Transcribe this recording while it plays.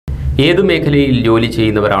ഏതു മേഖലയിൽ ജോലി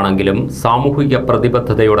ചെയ്യുന്നവരാണെങ്കിലും സാമൂഹിക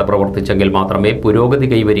പ്രതിബദ്ധതയോടെ പ്രവർത്തിച്ചെങ്കിൽ മാത്രമേ പുരോഗതി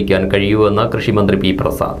കൈവരിക്കാൻ കഴിയൂവെന്ന് കൃഷിമന്ത്രി പി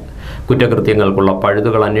പ്രസാദ്. കുറ്റകൃത്യങ്ങൾക്കുള്ള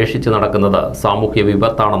പഴുതുകൾ അന്വേഷിച്ച് നടക്കുന്നത് സാമൂഹ്യ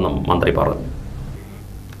വിപത്താണെന്നും മന്ത്രി പറഞ്ഞു.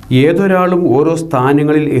 ഏതൊരാളും ഓരോ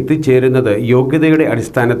സ്ഥാനങ്ങളിൽ എത്തിച്ചേരുന്നത് യോഗ്യതയുടെ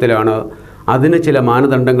അടിസ്ഥാനത്തിലാണ്. അതിന് ചില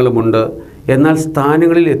മാനദണ്ഡങ്ങളുമുണ്ട്. എന്നാൽ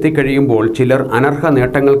സ്ഥാനങ്ങളിൽ എത്തിക്കഴിയുമ്പോൾ ചിലർ അനർഹ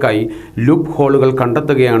നേട്ടങ്ങൾക്കായി ലൂപ്പ് ഹോളുകൾ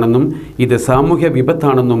കണ്ടെത്തുകയാണെന്നും ഇത് സാമൂഹ്യ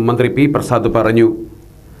വിപത്താണെന്നും മന്ത്രി പി പ്രസാദ് പറഞ്ഞു.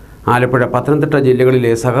 ആലപ്പുഴ, പത്തനംതിട്ട ജില്ലകളിലെ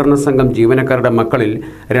സഹകരണ സംഘം ജീവനക്കാരുടെ മക്കളിൽ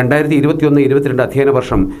 2021-22 അധ്യയന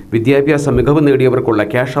വർഷം വിദ്യാഭ്യാസ മികവ് നേടിയവർക്കുള്ള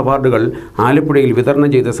ക്യാഷ് അവാർഡുകൾ ആലപ്പുഴയിൽ വിതരണം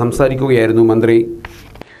ചെയ്ത് സംസാരിക്കുകയായിരുന്നു മന്ത്രി.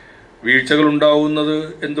 വീഴ്ചകൾ ഉണ്ടാവുന്നത്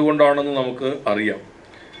എന്തുകൊണ്ടാണെന്ന് നമുക്ക് അറിയാം.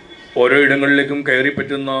 ഓരോ ഇടങ്ങളിലേക്കും കയറി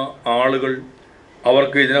പറ്റുന്ന ആളുകൾ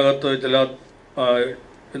അവർക്ക് ഇതിനകത്ത് ചില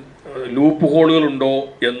ലൂപ്പ് ഹോളുകളുണ്ടോ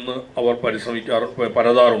എന്ന് അവർ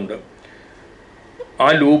പരതാറുണ്ട്. ആ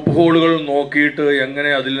ലൂപ്പ് ഹോളുകൾ നോക്കിയിട്ട്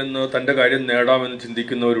എങ്ങനെ അതിൽ നിന്ന് തൻ്റെ കാര്യം നേടാമെന്ന്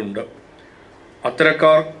ചിന്തിക്കുന്നവരുണ്ട്.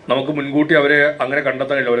 അത്തരക്കാർ നമുക്ക് മുൻകൂട്ടി അവരെ അങ്ങനെ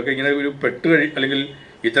കണ്ടെത്താൻ കഴിയില്ല. അവർക്ക് ഇങ്ങനെ ഒരു അല്ലെങ്കിൽ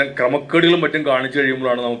ഇത്തരം ക്രമക്കേടുകളും മറ്റും കാണിച്ചു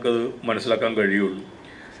കഴിയുമ്പോഴാണ് നമുക്കത് മനസ്സിലാക്കാൻ കഴിയുള്ളൂ.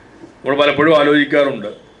 നമ്മൾ പലപ്പോഴും ആലോചിക്കാറുണ്ട്,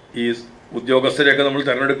 ഈ ഉദ്യോഗസ്ഥരെയൊക്കെ നമ്മൾ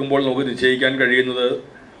തിരഞ്ഞെടുക്കുമ്പോൾ നമുക്ക് നിശ്ചയിക്കാൻ കഴിയുന്നത്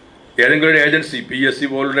ഏതെങ്കിലും ഒരു ഏജൻസി, PSC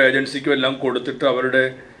പോലുള്ള ഏജൻസിക്കും എല്ലാം കൊടുത്തിട്ട് അവരുടെ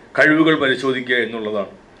കഴിവുകൾ പരിശോധിക്കുക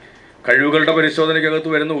എന്നുള്ളതാണ്. കഴിവുകളുടെ പരിശോധനയ്ക്കകത്ത്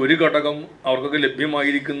വരുന്ന ഒരു ഘടകം അവർക്കൊക്കെ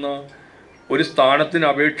ലഭ്യമായിരിക്കുന്ന ഒരു സ്ഥാനത്തിന്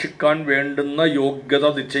അപേക്ഷിക്കാൻ വേണ്ടുന്ന യോഗ്യത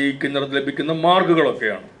നിശ്ചയിക്കുന്നിടത്ത് ലഭിക്കുന്ന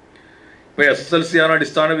മാർക്കുകളൊക്കെയാണ്. ഇപ്പോൾ SSLC ആണ്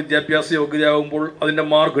അടിസ്ഥാന വിദ്യാഭ്യാസ യോഗ്യതയാകുമ്പോൾ അതിൻ്റെ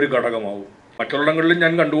മാർക്ക് ഒരു ഘടകമാവും. മറ്റുള്ളിടങ്ങളിലും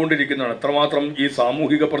ഞാൻ കണ്ടുകൊണ്ടിരിക്കുന്നതാണ് എത്രമാത്രം ഈ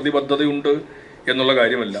സാമൂഹിക പ്രതിബദ്ധതയുണ്ട് എന്നുള്ള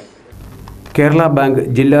കാര്യമല്ല. കേരള ബാങ്ക്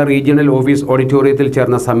ജില്ലാ റീജിയണൽ ഓഫീസ് ഓഡിറ്റോറിയത്തിൽ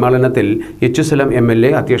ചേർന്ന സമ്മേളനത്തിൽ എച്ച് സലാം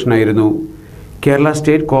MLA അധ്യക്ഷനായിരുന്നു. Kerala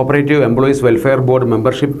state cooperative employees welfare board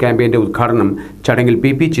membership ക്യാമ്പയിൻ്റെ ഉദ്ഘാടനം ചടങ്ങിൽ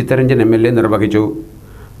PP ചിത്തരഞ്ജൻ MLA നിർവഹിച്ചു.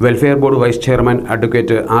 Welfare board vice chairman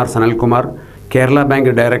advocate R Sanalkumar, Kerala bank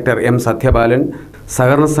director M Sathyapalan,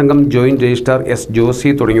 സഹകരണ സംഘം ജോയിന്റ് രജിസ്ട്രാർ S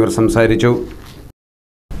ജോസി തുടങ്ങിയവർ സംസാരിച്ചു.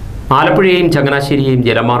 ആലപ്പുഴയെയും ചങ്ങനാശ്ശേരിയെയും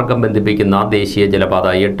ജലമാർഗം ബന്ധിപ്പിക്കുന്ന ദേശീയ ജലപാത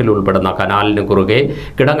 8 ഉൾപ്പെടുന്ന കനാലിന് കുറുകെ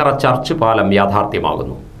കിടങ്ങറ ചർച്ച് പാലം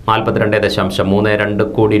യാഥാർത്ഥ്യമാകുന്നു. 42.32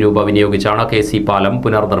 കോടി രൂപ വിനിയോഗിച്ചാണ് KC പാലം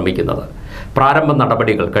പുനർനിർമ്മിക്കുന്നത്. പ്രാരംഭ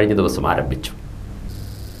നടപടികൾ കഴിഞ്ഞ ദിവസം ആരംഭിച്ചു.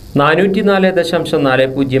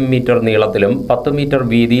 404.40 മീറ്റർ നീളത്തിലും 10 മീറ്റർ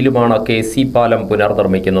വീതിയിലുമാണ് KC പാലം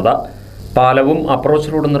പുനർനിർമ്മിക്കുന്നത്. പാലവും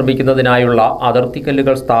അപ്രോച്ച് റോഡും നിർമ്മിക്കുന്നതിനായുള്ള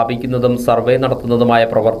അതിർത്തിക്കല്ലുകൾ സ്ഥാപിക്കുന്നതും സർവേ നടത്തുന്നതുമായ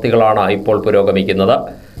പ്രവൃത്തികളാണ് ഇപ്പോൾ പുരോഗമിക്കുന്നത്.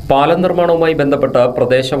 പാലം നിർമ്മാണവുമായി ബന്ധപ്പെട്ട്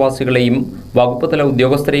പ്രദേശവാസികളെയും വകുപ്പ് തല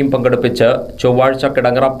ഉദ്യോഗസ്ഥരെയും പങ്കെടുപ്പിച്ച് ചൊവ്വാഴ്ച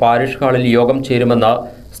കിടങ്ങറ പാരിഷ് ഹാളിൽ യോഗം ചേരുമെന്ന്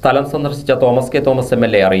സ്ഥലം സന്ദർശിച്ച തോമസ് കെ തോമസ്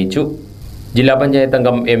MLA അറിയിച്ചു. ജില്ലാ പഞ്ചായത്ത്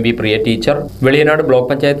അംഗം MV പ്രിയ teacher, Veliyanad block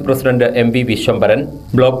panchayat president MV Vishwambharan,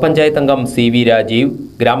 block panchayat അംഗം CV രാജീവ്,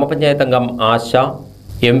 ഗ്രാമപഞ്ചായത്ത് അംഗം ആശ,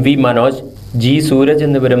 MV മനോജ്, G സൂരജ്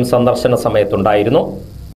എന്നിവരും സന്ദർശന സമയത്തുണ്ടായിരുന്നു.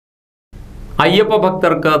 അയ്യപ്പ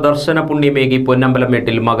ഭക്തർക്ക് ദർശന പുണ്യമേകി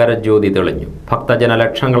പൊന്നമ്പലമേട്ടിൽ മകരജ്യോതി തെളിഞ്ഞു.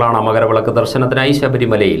 ഭക്തജനലക്ഷങ്ങളാണ് മകരവിളക്ക് ദർശനത്തിനായി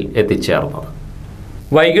ശബരിമലയിൽ എത്തിച്ചേർന്നത്.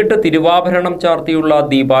 വൈകിട്ട് തിരുവാഭരണം ചാർത്തിയുള്ള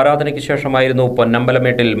ദീപാരാധനയ്ക്ക് ശേഷമായിരുന്നു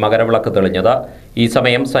പൊന്നമ്പലമേട്ടിൽ മകരവിളക്ക് തെളിഞ്ഞത്. ഈ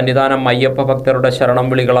സമയം സന്നിധാനം അയ്യപ്പ ഭക്തരുടെ ശരണം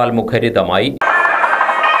വിളികളാൽ മുഖരിതമായി.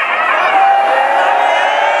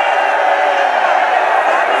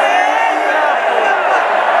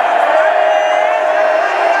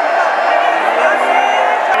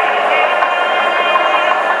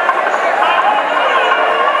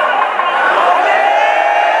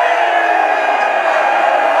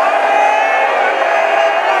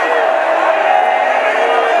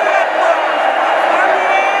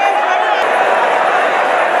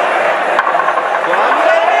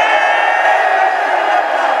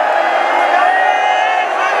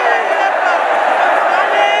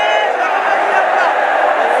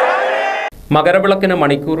 മകരവിളക്കിന്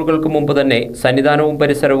മണിക്കൂറുകൾക്ക് മുമ്പ് തന്നെ സന്നിധാനവും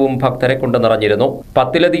പരിസരവും ഭക്തരെ കൊണ്ട് നിറഞ്ഞിരുന്നു.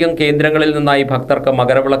 10ലധികം കേന്ദ്രങ്ങളിൽ നിന്നായി ഭക്തർക്ക്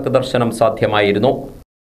മകരവിളക്ക് ദർശനം സാധ്യമായിരുന്നു.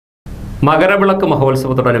 മകരവിളക്ക്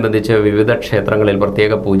മഹോത്സവത്തോടനുബന്ധിച്ച് വിവിധ ക്ഷേത്രങ്ങളിൽ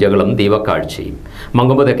പ്രത്യേക പൂജകളും ദീപക്കാഴ്ചയും.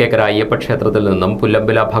 മങ്കൊമ്പ് തെക്കേക്കര അയ്യപ്പ ക്ഷേത്രത്തിൽ നിന്നും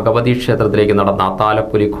പുല്ലമ്പല ഭഗവതി ക്ഷേത്രത്തിലേക്ക് നടന്ന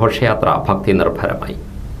താലപ്പൊലി ഘോഷയാത്ര ഭക്തി നിർഭരമായി.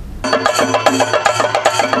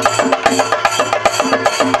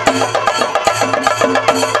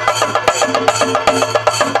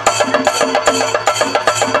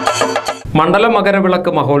 മണ്ഡല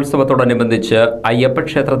മകരവിളക്ക് മഹോത്സവത്തോടനുബന്ധിച്ച് അയ്യപ്പ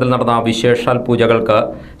ക്ഷേത്രത്തിൽ നടന്ന വിശേഷാൽ പൂജകൾക്ക്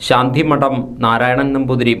ശാന്തിമഠം നാരായണൻ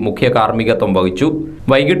നമ്പൂതിരി മുഖ്യ കാർമ്മികത്വം വഹിച്ചു.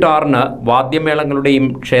 വൈകിട്ട് 6-ന് വാദ്യമേളങ്ങളുടെയും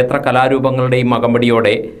ക്ഷേത്ര കലാരൂപങ്ങളുടെയും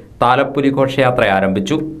അകമ്പടിയോടെ താലപ്പൊലി ഘോഷയാത്ര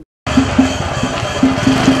ആരംഭിച്ചു.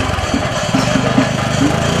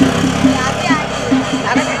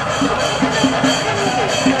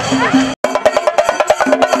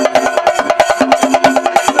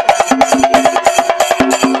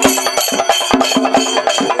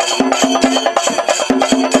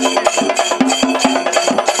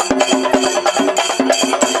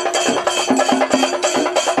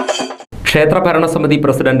 ക്ഷേത്ര ഭരണസമിതി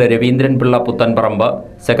president Raveendran Pillai Puthenparambu,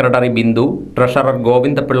 secretary Bindu, treasurer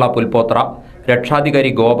Govinda Pillai പുൽപോത്ര,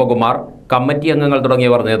 രക്ഷാധികാരി ഗോപകുമാർ, കമ്മിറ്റി അംഗങ്ങൾ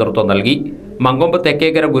തുടങ്ങിയവർ നേതൃത്വം നൽകി. മങ്കൊമ്പ്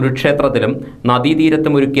തെക്കേക്കര ഗുരുക്ഷേത്രത്തിലും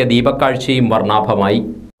നദീതീരത്തും ഒരുക്കിയ ദീപക്കാഴ്ചയും വർണ്ണാഭമായി.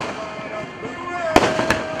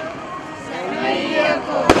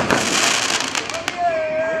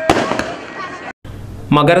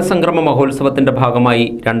 മകരസംക്രമ മഹോത്സവത്തിന്റെ ഭാഗമായി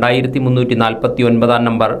 2349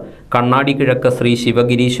 നമ്പർ കണ്ണാടി കിഴക്ക് ശ്രീ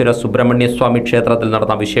ശിവഗിരീശ്വര സുബ്രഹ്മണ്യസ്വാമി ക്ഷേത്രത്തിൽ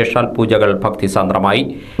നടന്ന വിശേഷാൽ പൂജകൾ ഭക്തിസാന്ദ്രമായി.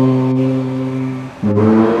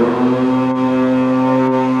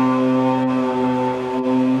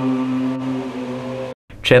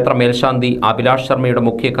 ക്ഷേത്ര മേൽശാന്തി അഭിലാഷ് ശർമ്മയുടെ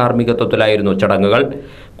മുഖ്യ കാർമ്മികത്വത്തിലായിരുന്നു ചടങ്ങുകൾ.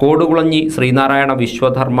 കോടുകുളഞ്ഞി ശ്രീനാരായണ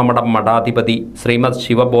വിശ്വധർമ്മ മഠം മഠാധിപതി ശ്രീമദ്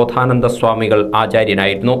ശിവബോധാനന്ദ സ്വാമികൾ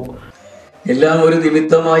ആചാര്യനായിരുന്നു. എല്ലാം ഒരു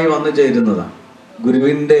നിമിത്തമായി വന്നു ചേരുന്നതാണ്.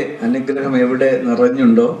 ഗുരുവിൻ്റെ അനുഗ്രഹം എവിടെ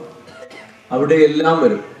നിറഞ്ഞുണ്ടോ അവിടെ എല്ലാം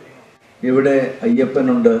വരും. ഇവിടെ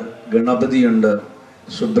അയ്യപ്പനുണ്ട്, ഗണപതിയുണ്ട്,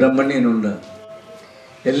 സുബ്രഹ്മണ്യനുണ്ട്.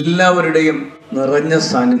 എല്ലാവരുടെയും നിറഞ്ഞ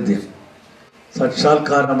സാന്നിധ്യം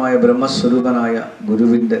സാക്ഷാത്കാരമായ ബ്രഹ്മസ്വരൂപനായ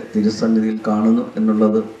ഗുരുവിൻ്റെ തിരുസന്നിധിയിൽ കാണുന്നു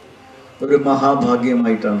എന്നുള്ളത് ഒരു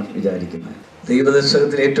മഹാഭാഗ്യമായിട്ടാണ് വിചാരിക്കുന്നത്.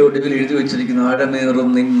 ദൈവദശകത്തിൽ ഏറ്റവും ഒടുവിൽ എഴുതി വച്ചിരിക്കുന്ന ആഴമേറും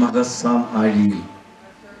നിൻ മഹസ്സാം ആഴിയിൽ.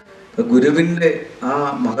 ഗുരുവിൻ്റെ ആ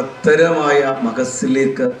മഹത്തരമായ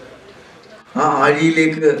മഹസ്സിലേക്ക്, ആ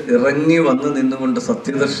ആഴിയിലേക്ക് ഇറങ്ങി വന്ന് നിന്നുകൊണ്ട്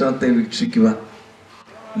സത്യദർശനത്തെ വീക്ഷിക്കുവാൻ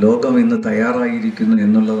ലോകം ഇന്ന് തയ്യാറായിരിക്കുന്നു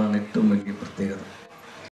എന്നുള്ളതാണ് ഏറ്റവും വലിയ പ്രത്യേകത.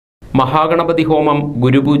 മഹാഗണപതി ഹോമം,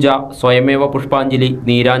 ഗുരുപൂജ, സ്വയമേവ പുഷ്പാഞ്ജലി,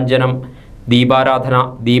 നീരാഞ്ജനം, ദീപാരാധന,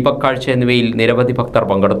 ദീപക്കാഴ്ച എന്നിവയിൽ നിരവധി ഭക്തർ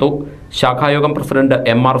പങ്കെടുത്തു. ശാഖായോഗം പ്രസിഡന്റ്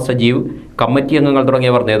MR സജീവ്, കമ്മിറ്റി അംഗങ്ങൾ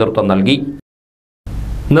തുടങ്ങിയവർ നേതൃത്വം നൽകി.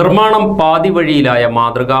 നിർമ്മാണം പാതിവഴിയിലായ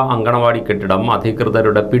മാതൃകാ അങ്കണവാടി കെട്ടിടം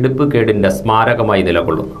അധികൃതരുടെ പിടിപ്പുകേടിന്റെ സ്മാരകമായി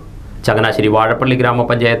നിലകൊള്ളുന്നു. ചങ്ങനാശ്ശേരി വാഴപ്പള്ളി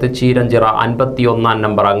ഗ്രാമപഞ്ചായത്ത് ചീരഞ്ചിറ 51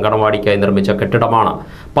 നമ്പർ അങ്കണവാടിക്കായി നിർമ്മിച്ച കെട്ടിടമാണ്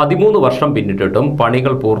 13 വർഷം പിന്നിട്ടിട്ടും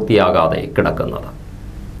പണികൾ പൂർത്തിയാകാതെ കിടക്കുന്നത്.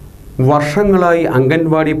 വർഷങ്ങളായി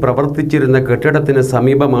അംഗൻവാടി പ്രവർത്തിച്ചിരുന്ന കെട്ടിടത്തിന്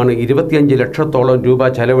സമീപമാണ് 25 ലക്ഷത്തോളം രൂപ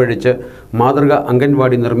ചെലവഴിച്ച് മാതൃകാ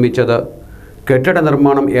അംഗൻവാടി നിർമ്മിച്ചത്. കെട്ടിട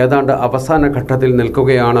നിർമ്മാണം ഏതാണ്ട് അവസാന ഘട്ടത്തിൽ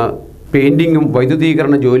നിൽക്കുകയാണ്. പെയിൻറ്റിങ്ങും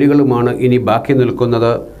വൈദ്യുതീകരണ ജോലികളുമാണ് ഇനി ബാക്കി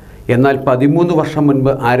നിൽക്കുന്നത്. എന്നാൽ 13 വർഷം മുൻപ്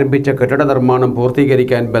ആരംഭിച്ച കെട്ടിട നിർമ്മാണം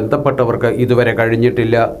പൂർത്തീകരിക്കാൻ ബന്ധപ്പെട്ടവർക്ക് ഇതുവരെ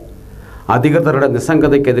കഴിഞ്ഞിട്ടില്ല. അധികൃതരുടെ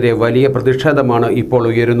നിസ്സംഗതയ്ക്കെതിരെ വലിയ പ്രതിഷേധമാണ് ഇപ്പോൾ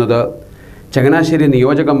ഉയരുന്നത്. ചങ്ങനാശ്ശേരി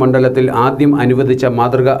നിയോജക മണ്ഡലത്തിൽ ആദ്യം അനുവദിച്ച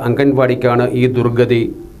മാതൃകാ അംഗൻവാടിക്കാണ് ഈ ദുർഗതി.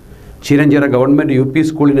 ചീരഞ്ചിറ ഗവൺമെൻറ് UP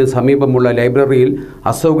സ്കൂളിന് സമീപമുള്ള ലൈബ്രറിയിൽ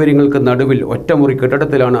അസൗകര്യങ്ങൾക്ക് നടുവിൽ ഒറ്റമുറി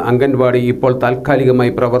കെട്ടിടത്തിലാണ് അംഗൻവാടി ഇപ്പോൾ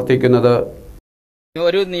താൽക്കാലികമായി പ്രവർത്തിക്കുന്നത്.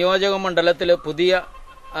 ഒരു നിയോജക മണ്ഡലത്തിൽ പുതിയ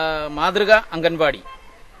മാതൃകാ അംഗൻവാടി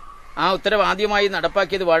ആ ഉത്തരവ് ആദ്യമായി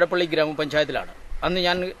നടപ്പാക്കിയത് വാഴപ്പള്ളി ഗ്രാമപഞ്ചായത്തിലാണ്. അന്ന്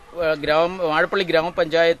ഞാൻ വാഴപ്പള്ളി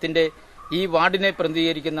ഗ്രാമപഞ്ചായത്തിൻ്റെ ഈ വാർഡിനെ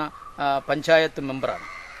പ്രതിനിധീകരിക്കുന്ന പഞ്ചായത്ത് മെമ്പറാണ്.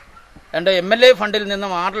 എൻ്റെ MLA ഫണ്ടിൽ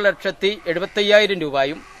നിന്നും 6,75,000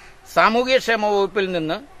 രൂപയും സാമൂഹ്യക്ഷേമ വകുപ്പിൽ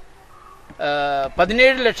നിന്ന്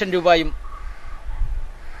 17 ലക്ഷം രൂപയും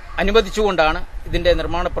അനുവദിച്ചുകൊണ്ടാണ് ഇതിൻ്റെ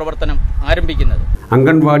നിർമ്മാണ പ്രവർത്തനം ആരംഭിക്കുന്നത്.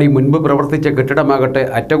 അംഗൻവാടി മുൻപ് പ്രവർത്തിച്ച കെട്ടിടമാകട്ടെ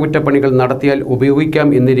അറ്റകുറ്റപ്പണികൾ നടത്തിയാൽ ഉപയോഗിക്കാം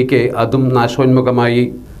എന്നിരിക്കെ അതും നാശോന്മുഖമായി.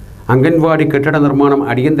 അംഗൻവാടി കെട്ടിട നിർമ്മാണം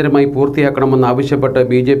അടിയന്തരമായി പൂർത്തിയാക്കണമെന്നാവശ്യപ്പെട്ട്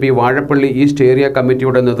BJP വാഴപ്പള്ളി ഈസ്റ്റ് ഏരിയ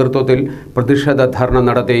കമ്മിറ്റിയുടെ നേതൃത്വത്തിൽ പ്രതിഷേധ ധർണ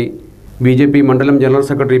നടത്തി. BJP മണ്ഡലം ജനറൽ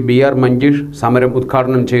സെക്രട്ടറി BR മഞ്ജീഷ് സമരം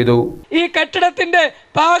ഉദ്ഘാടനം ചെയ്തു. ഈ കെട്ടിടത്തിന്റെ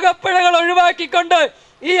പാകപ്പിഴകൾ ഒഴിവാക്കിക്കൊണ്ട്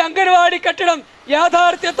ഈ അംഗൻവാടി കെട്ടിടം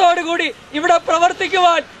യാഥാർത്ഥ്യത്തോടുകൂടി ഇവിടെ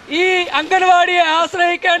പ്രവർത്തിക്കുവാൻ ഈ അംഗൻവാടിയെ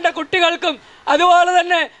ആശ്രയിക്കേണ്ട കുട്ടികൾക്കും അതുപോലെ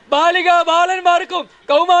തന്നെ ബാലന്മാർക്കും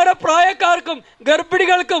കൗമാരപ്രായക്കാർക്കും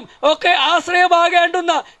ഗർഭിണികൾക്കും ഒക്കെ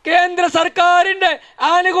ആശ്രയമാകേണ്ടുന്ന കേന്ദ്ര സർക്കാരിന്റെ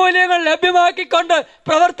ആനുകൂല്യങ്ങൾ ലഭ്യമാക്കിക്കൊണ്ട്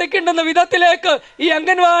പ്രവർത്തിക്കേണ്ടുന്ന വിധത്തിലേക്ക് ഈ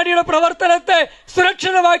അംഗൻവാടിയുടെ പ്രവർത്തനത്തെ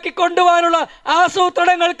സുരക്ഷിതമാക്കി കൊണ്ടുപോകാനുള്ള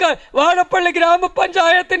ആസൂത്രണങ്ങൾക്ക് വാഴപ്പള്ളി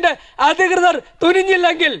ഗ്രാമപഞ്ചായത്തിന്റെ അധികൃതർ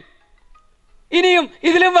തുനിഞ്ഞില്ലെങ്കിൽ ഇനിയും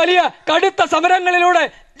ഇതിലും വലിയ കടുത്ത സമരങ്ങളിലൂടെ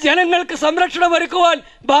ജനങ്ങൾക്ക് സംരക്ഷണം ഒരുക്കുവാൻ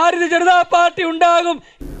ഭാരതീയ ജനതാ പാർട്ടി ഉണ്ടാകും.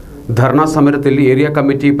 ധർണാ സമരത്തിൽ area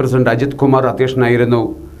committee president Ajith Kumar അധ്യക്ഷനായിരുന്നു.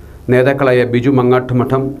 നേതാക്കളായ Biju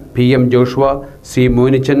മങ്ങാട്ടുമഠം, PM Joshua, C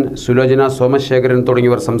Monichan, Sulochana Somasekharan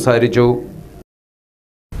തുടങ്ങിയവർ സംസാരിച്ചു.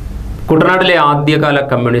 കുട്ടനാട്ടിലെ ആദ്യകാല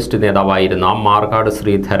കമ്മ്യൂണിസ്റ്റ് നേതാവായിരുന്ന മാർക്കാട്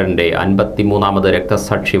ശ്രീധരന്റെ 53ാമത്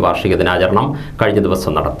രക്തസാക്ഷി വാർഷിക ദിനാചരണം കഴിഞ്ഞ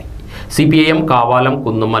ദിവസം നടത്തി. CPIM കാവാലം,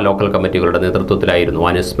 കുന്നുമ്മ ലോക്കൽ കമ്മിറ്റികളുടെ നേതൃത്വത്തിലായിരുന്നു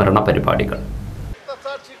അനുസ്മരണ പരിപാടികൾ.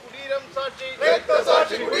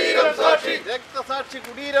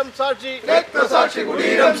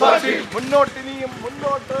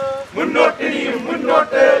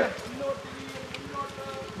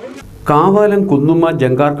 കാവാലം കുന്നുമ്മ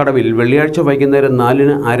ജങ്കാർക്കടവിൽ വെള്ളിയാഴ്ച വൈകുന്നേരം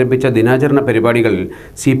 4-ന് ആരംഭിച്ച ദിനാചരണ പരിപാടികൾ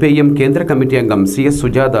CPIM കേന്ദ്ര കമ്മിറ്റി അംഗം CS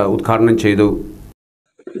സുജാത ഉദ്ഘാടനം ചെയ്തു.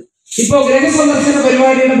 ഇപ്പോൾ ഗൃഹസന്ദർശന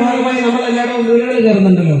പരിപാടിയുടെ ഭാഗമായി നമ്മൾ എല്ലാവരും വീടുകളിൽ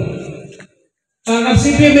കയറുന്നുണ്ടല്ലോ. കാരണം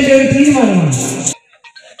CPIMന്റെ ഒരു തീരുമാനമാണ്.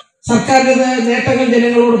 സർക്കാരിന്റെ നേട്ടങ്ങൾ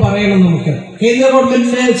ജനങ്ങളോട് പറയണം. നമുക്ക് കേന്ദ്ര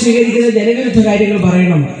ഗവൺമെന്റിന് സ്വീകരിക്കുന്ന ജനവിരുദ്ധ കാര്യങ്ങൾ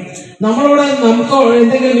പറയണം. നമ്മളോട് നമുക്ക്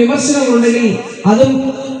എന്തെങ്കിലും വിമർശനങ്ങളുണ്ടെങ്കിൽ അതും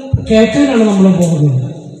കേൾക്കാനാണ് നമ്മൾ പോകുന്നത്.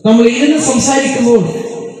 നമ്മൾ ഇരുന്ന് സംസാരിക്കുമ്പോൾ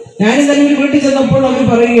ഞാനും തന്നെ ഒരു വീട്ടിൽ ചെന്നപ്പോൾ അവർ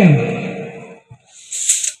പറയുകയാണ്,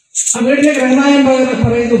 ആ വീട്ടിലെ ഗ്രഹനായൻ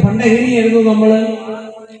പറയുന്നു, പണ്ട് എങ്ങനെയായിരുന്നു നമ്മള്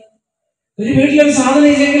ഒരു വീട്ടിലൊരു സാധനം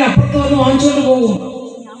ഇല്ലെങ്കിൽ അപ്പുറത്ത് വന്ന് വാങ്ങിച്ചുകൊണ്ട് പോകും,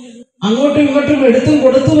 അങ്ങോട്ടും ഇങ്ങോട്ടും എടുത്തും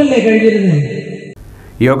കൊടുത്തുമല്ലേ കഴിഞ്ഞിരുന്നത്.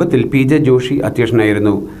 യോഗത്തിൽ PJ ജോഷി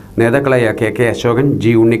അധ്യക്ഷനായിരുന്നു. നേതാക്കളായ KK Ashokan,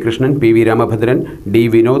 G Unnikrishnan, PV Ramabhadran, D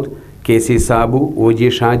Vinod, KC Sabu,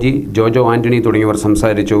 OG Shaji, Jojo Antony തുടങ്ങിയവർ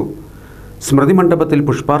സംസാരിച്ചു. സ്മൃതി മണ്ഡപത്തിൽ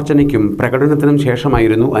പുഷ്പാർച്ചനയ്ക്കും പ്രകടനത്തിനും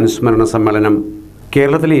ശേഷമായിരുന്നു അനുസ്മരണ സമ്മേളനം.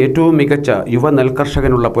 കേരളത്തിലെ ഏറ്റവും മികച്ച യുവ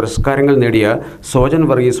നെൽകർഷകനുള്ള പുരസ്കാരങ്ങൾ നേടിയ സോജൻ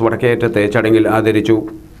വർഗീസ് വടക്കേയറ്റത്തെ ചടങ്ങിൽ ആദരിച്ചു.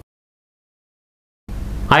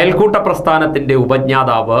 അയൽക്കൂട്ട പ്രസ്ഥാനത്തിന്റെ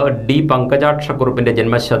ഉപജ്ഞാതാവ് D പങ്കജാക്ഷക്കുറുപ്പിന്റെ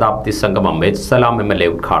ജന്മശതാബ്ദി സംഗമം എച്ച്സലാം MLA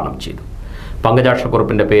ഉദ്ഘാടനം ചെയ്തു.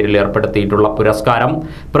 പങ്കജാക്ഷക്കുറുപ്പിന്റെ പേരിൽ ഏർപ്പെടുത്തിയിട്ടുള്ള പുരസ്കാരം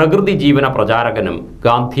പ്രകൃതി ജീവന പ്രചാരകനും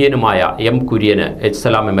ഗാന്ധിയനുമായ M കുര്യന്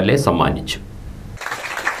എച്ച്സലാം MLA സമ്മാനിച്ചു.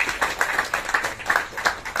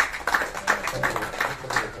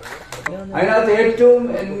 അതിനകത്ത് ഏറ്റവും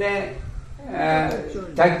എന്നെ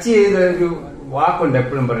ടച്ച് ചെയ്ത ഒരു വാക്കുണ്ട്,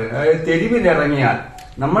 എപ്പോഴും പറയുന്നത്, അതായത് തെരുവിലിറങ്ങിയാൽ,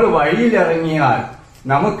 നമ്മൾ വഴിയിലിറങ്ങിയാൽ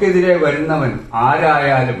നമുക്കെതിരെ വരുന്നവൻ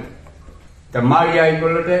ആരായാലും,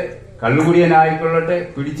 തെമ്മാടിയായിക്കൊള്ളട്ടെ, കള്ളുകുടിയനായിക്കൊള്ളട്ടെ,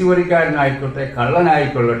 പിടിച്ചുപറിക്കാരനായിക്കൊള്ളട്ടെ,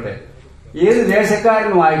 കള്ളനായിക്കൊള്ളട്ടെ, ഏത്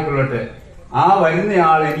ദേശക്കാരനും ആയിക്കൊള്ളട്ടെ, ആ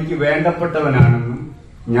വരുന്നയാൾ എനിക്ക് വേണ്ടപ്പെട്ടവനാണെന്നും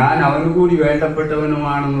ഞാൻ അവനു കൂടി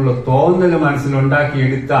വേണ്ടപ്പെട്ടവനുമാണെന്നുള്ള തോന്നൽ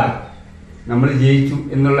മനസ്സിലുണ്ടാക്കിയെടുത്താൽ നമ്മൾ ജയിച്ചു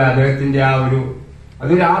എന്നുള്ള അദ്ദേഹത്തിന്റെ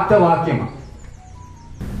അതൊരു ആപ്തവാക്യമാണ്.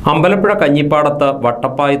 അമ്പലപ്പുഴ കഞ്ഞിപ്പാടത്ത്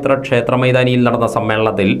വട്ടപ്പായിത്ര ക്ഷേത്രമൈതാനിയിൽ നടന്ന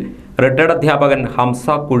സമ്മേളനത്തിൽ റിട്ടയർഡ് അധ്യാപകൻ ഹംസ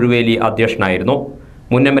കുഴുവേലി അധ്യക്ഷനായിരുന്നു.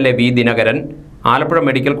 മുൻ MLA V Dinakaran, Alappuzha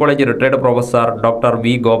medical college retired professor doctor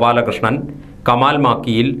V Gopalakrishnan, Kamal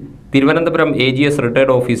മാക്കിയിൽ, Thiruvananthapuram AGS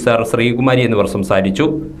retired officer Sreekumari എന്നിവർ സംസാരിച്ചു.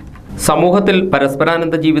 സമൂഹത്തിൽ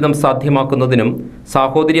പരസ്പരാനന്ദ ജീവിതം സാധ്യമാക്കുന്നതിനും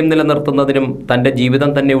സാഹോദര്യം നിലനിർത്തുന്നതിനും തന്റെ ജീവിതം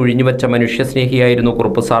തന്നെ ഒഴിഞ്ഞുവെച്ച മനുഷ്യസ്നേഹിയായിരുന്നു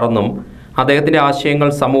കുറുപ്പ് സാറെന്നും അദ്ദേഹത്തിന്റെ ആശയങ്ങൾ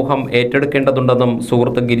സമൂഹം ഏറ്റെടുക്കേണ്ടതുണ്ടെന്നും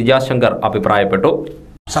സുഹൃത്ത് ഗിരിജാശങ്കർ അഭിപ്രായപ്പെട്ടു.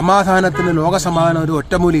 സമാധാനത്തിന്, ലോക സമാധാനം ഒരു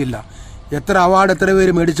ഒറ്റമൂലിയില്ല. എത്ര അവാർഡ് എത്ര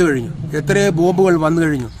പേര് മേടിച്ചു കഴിഞ്ഞു, എത്രയോ ബോംബുകൾ വന്നു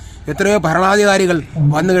കഴിഞ്ഞു, എത്രയോ ഭരണാധികാരികൾ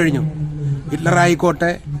വന്നു കഴിഞ്ഞു.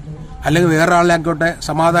 ഹിറ്റ്ലറായിക്കോട്ടെ, അല്ലെങ്കിൽ വേറെ ആളായിക്കോട്ടെ,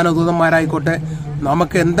 സമാധാന ദൂതന്മാരായിക്കോട്ടെ,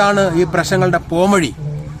 നമുക്ക് എന്താണ് ഈ പ്രശ്നങ്ങളുടെ പോംവഴി,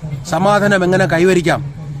 സമാധാനം എങ്ങനെ കൈവരിക്കാം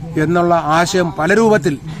എന്നുള്ള ആശയം പല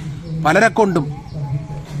രൂപത്തിൽ പലരെ കൊണ്ടും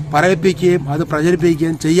പറയിപ്പിക്കുകയും അത്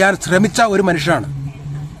പ്രചരിപ്പിക്കുകയും ചെയ്യാൻ ശ്രമിച്ച ഒരു മനുഷ്യനാണ്.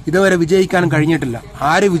 ഇതുവരെ വിജയിക്കാൻ കഴിഞ്ഞിട്ടില്ല.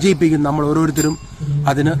 ആര് വിജയിപ്പിക്കും, നമ്മൾ ഓരോരുത്തരും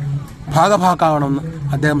അതിന് ഭാഗഭാക്കാവണമെന്ന്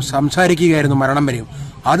അദ്ദേഹം സംസാരിക്കുകയായിരുന്നു മരണം വരെയും.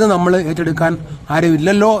 അത് നമ്മൾ ഏറ്റെടുക്കാൻ ആരും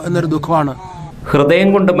ഇല്ലല്ലോ എന്നൊരു ദുഃഖമാണ്.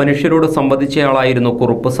 ഹൃദയം കൊണ്ട് മനുഷ്യരോട് സംവദിച്ചയാളായിരുന്നു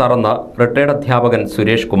കുറുപ്പ് സാറെന്ന് റിട്ടയർഡ് അധ്യാപകൻ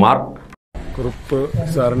സുരേഷ് കുമാർ. കുറുപ്പ്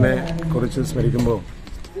സാറിനെ കുറിച്ച് സ്മരിക്കുമ്പോൾ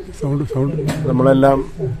നമ്മളെല്ലാം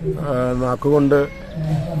നാക്കുകൊണ്ട്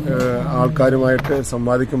ആൾക്കാരുമായിട്ട്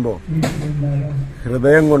സംവാദിക്കുമ്പോൾ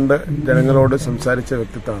ഹൃദയം കൊണ്ട് ജനങ്ങളോട് സംസാരിച്ച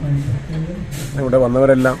വ്യക്തിത്വമാണ്. ഇവിടെ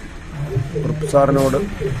വന്നവരെല്ലാം കുറുപ്പ് സാറിനോട്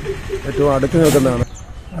ഏറ്റവും അടുത്ത് നിൽക്കുന്നതാണ്.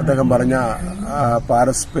 അദ്ദേഹം പറഞ്ഞ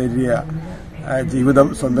പാരസ്പര്യ ജീവിതം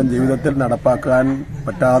സ്വന്തം ജീവിതത്തിൽ നടപ്പാക്കാൻ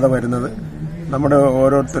പറ്റാതെ വരുന്നത് നമ്മുടെ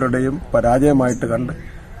ഓരോരുത്തരുടെയും പരാജയമായിട്ട് കണ്ട്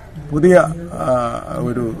പുതിയ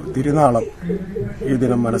ഒരു തിരുനാളം ഈ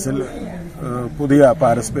ദിനം മനസ്സിൽ പുതിയ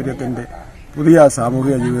പാരസ്പര്യത്തിന്റെ, പുതിയ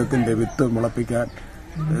സാമൂഹിക ജീവിതത്തിന്റെ വിത്ത് മുളപ്പിക്കാൻ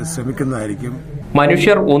ശ്രമിക്കുന്നതായിരിക്കും.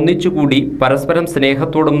 മനുഷ്യർ ഒന്നിച്ചുകൂടി പരസ്പരം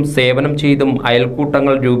സ്നേഹത്തോടും സേവനം ചെയ്തും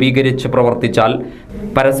അയൽക്കൂട്ടങ്ങൾ രൂപീകരിച്ച് പ്രവർത്തിച്ചാൽ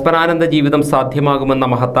പരസ്പരാനന്ദ ജീവിതം സാധ്യമാകുമെന്ന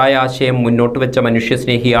മഹത്തായ ആശയം മുന്നോട്ട് വെച്ച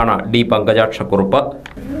മനുഷ്യസ്നേഹിയാണ് D പങ്കജാക്ഷക്കുറുപ്പ്.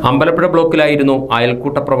 അമ്പലപ്പുഴ ബ്ലോക്കിലായിരുന്നു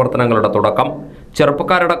അയൽക്കൂട്ട പ്രവർത്തനങ്ങളുടെ തുടക്കം.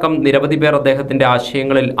 ചെറുപ്പക്കാരടക്കം നിരവധി പേർ അദ്ദേഹത്തിന്റെ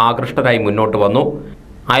ആശയങ്ങളിൽ ആകൃഷ്ടരായി മുന്നോട്ട് വന്നു.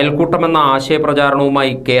 അയൽക്കൂട്ടമെന്ന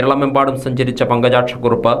ആശയപ്രചാരണവുമായി കേരളമെമ്പാടും സഞ്ചരിച്ച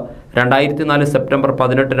പങ്കജാക്ഷക്കുറുപ്പ് 2004 സെപ്റ്റംബർ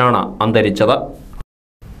 18-നാണ് അന്തരിച്ചത്.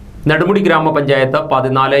 നെടുമുടി ഗ്രാമപഞ്ചായത്ത്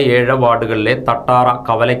 14-7 വാർഡുകളിലെ തട്ടാറ,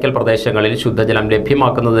 കവലയ്ക്കൽ പ്രദേശങ്ങളിൽ ശുദ്ധജലം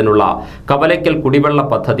ലഭ്യമാക്കുന്നതിനുള്ള കവലയ്ക്കൽ കുടിവെള്ള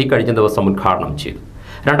പദ്ധതി കഴിഞ്ഞ ദിവസം ഉദ്ഘാടനം ചെയ്തു.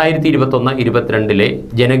 2021-22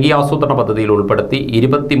 ജനകീയാസൂത്രണ പദ്ധതിയിൽ ഉൾപ്പെടുത്തി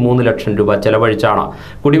 23 ലക്ഷം രൂപ ചെലവഴിച്ചാണ്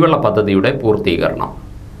കുടിവെള്ള പദ്ധതിയുടെ പൂർത്തീകരണം.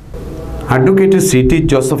 Advocate CT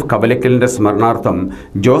Joseph കവലയ്ക്കലിന്റെ സ്മരണാർത്ഥം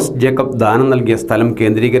Jose Jacob ദാനം നൽകിയ സ്ഥലം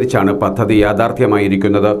കേന്ദ്രീകരിച്ചാണ് പദ്ധതി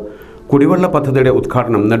യാഥാർത്ഥ്യമായിരിക്കുന്നത്. കുടിവെള്ള പദ്ധതിയുടെ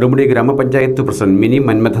ഉദ്ഘാടനം നെടുമുടി ഗ്രാമപഞ്ചായത്ത് പ്രസിഡന്റ് മിനി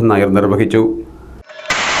മന്മഥൻ നായർ നിർവഹിച്ചു.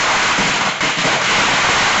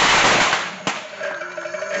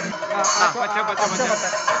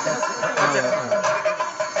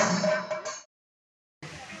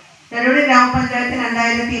 നെടുമുടി ഗ്രാമപഞ്ചായത്ത്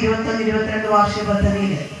 2021-22 വാർഷിക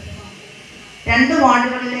പദ്ധതിയിൽ 2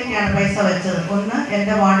 വാർഡുകളിലേക്കാണ് പൈസ വെച്ചത്. ഒന്ന്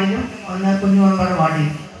എൻ്റെ വാർഡിലും ഒന്ന് കുഞ്ഞുമമ്പറ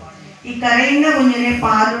വാർഡിലും. ഈ കരയുന്ന കുഞ്ഞിനെ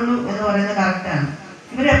പാലുള്ളൂ എന്ന് പറയുന്നത് കറക്റ്റാണ്.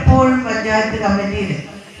 ഇവരെപ്പോഴും പഞ്ചായത്ത് കമ്മിറ്റിയിൽ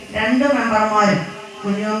 2 മെമ്പർമാരും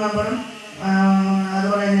കുഞ്ഞുമ മെമ്പറും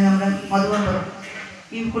അതുപോലെ തന്നെ നമ്മുടെ മധു മെമ്പറും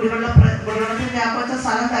ഈ കുടിവെള്ളത്തിന് ചാക്കോച്ച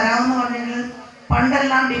സ്ഥലം തരാമെന്ന് പറഞ്ഞെങ്കിൽ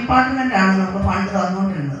പണ്ടെല്ലാം ഡിപ്പാർട്ട്മെൻറ്റാണ് നമുക്ക് ഫണ്ട്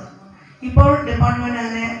തന്നുകൊണ്ടിരുന്നത്. ഇപ്പോൾ ഡിപ്പാർട്ട്മെൻറ്റ്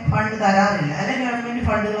അങ്ങനെ ഫണ്ട് തരാറില്ല. അല്ലെ ഗവൺമെൻറ്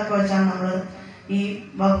ഫണ്ടുകളൊക്കെ വെച്ചാണ് നമ്മൾ ഈ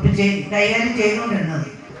വകുപ്പ് കൈകാര്യം ചെയ്തുകൊണ്ടിരുന്നത്.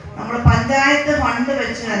 നമ്മൾ പഞ്ചായത്ത് ഫണ്ട്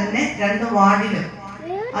വെച്ച് തന്നെ 2 വാർഡിലും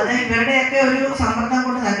അത് ഇവരുടെയൊക്കെ ഒരു സമ്മർദ്ദം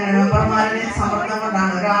കൊണ്ട് തന്നെയാണ്, മെമ്പർമാരുടെ സമ്മർദ്ദം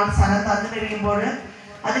കൊണ്ടാണ്. ഒരാൾ സ്ഥലം തന്നു കഴിയുമ്പോൾ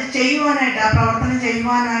അത് ചെയ്യുവാനായിട്ട്, ആ പ്രവർത്തനം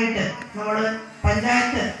ചെയ്യുവാനായിട്ട് നമ്മൾ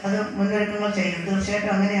പഞ്ചായത്ത് അത് മുന്നൊരുക്കങ്ങൾ ചെയ്യും.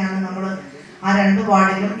 തീർച്ചയായിട്ടും അങ്ങനെയാണ് നമ്മൾ ആ 2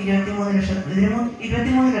 വാർഡിലും 23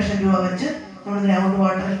 ലക്ഷം രൂപ വെച്ച് നമ്മൾ ഗ്രൗണ്ട്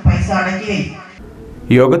വാട്ടറിൽ പൈസ അടയ്ക്കുകയും.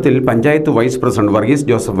 യോഗത്തിൽ panchayat vice president Varghese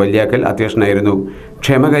Joseph വല്യാക്കൽ അധ്യക്ഷനായിരുന്നു.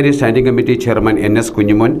 ക്ഷേമകാര്യ standing committee chairman NS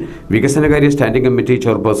Kunjumon, വികസനകാര്യ standing committee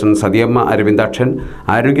chairperson Sathiyamma Aravindakshan,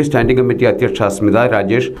 ആരോഗ്യ സ്റ്റാൻഡിംഗ് കമ്മിറ്റി അധ്യക്ഷ സ്മിത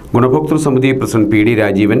രാജേഷ്, ഗുണഭോക്തൃ സമിതി പ്രസിഡന്റ് PD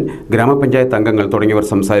രാജീവൻ, ഗ്രാമപഞ്ചായത്ത് അംഗങ്ങൾ തുടങ്ങിയവർ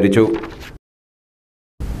സംസാരിച്ചു.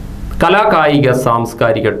 കലാകായിക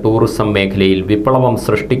സാംസ്കാരിക ടൂറിസം മേഖലയിൽ വിപ്ലവം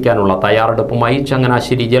സൃഷ്ടിക്കാനുള്ള തയ്യാറെടുപ്പുമായി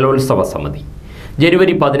ചങ്ങനാശ്ശേരി ജലോത്സവ സമിതി.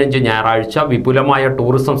 ജനുവരി 15 ഞായറാഴ്ച വിപുലമായ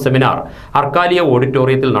ടൂറിസം സെമിനാർ അർക്കാലിയ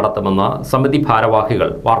ഓഡിറ്റോറിയത്തിൽ നടത്തുമെന്ന് സമിതി ഭാരവാഹികൾ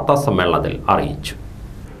വാർത്താസമ്മേളനത്തിൽ അറിയിച്ചു.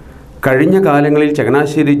 കഴിഞ്ഞ കാലങ്ങളിൽ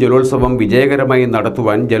ചങ്ങനാശ്ശേരി ജലോത്സവം വിജയകരമായി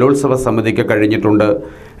നടത്തുവാൻ ജലോത്സവ സമിതിക്ക് കഴിഞ്ഞിട്ടുണ്ട്.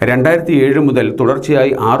 2007 മുതൽ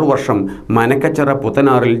തുടർച്ചയായി 6 വർഷം മനക്കച്ചറ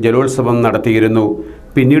പുത്തനാറിൽ ജലോത്സവം നടത്തിയിരുന്നു.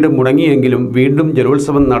 പിന്നീട് മുടങ്ങിയെങ്കിലും വീണ്ടും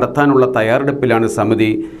ജലോത്സവം നടത്താനുള്ള തയ്യാറെടുപ്പിലാണ്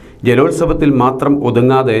സമിതി. ജലോത്സവത്തിൽ മാത്രം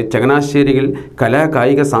ഒതുങ്ങാതെ ചങ്ങനാശ്ശേരിയിൽ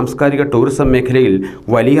കലാകായിക സാംസ്കാരിക ടൂറിസം മേഖലയിൽ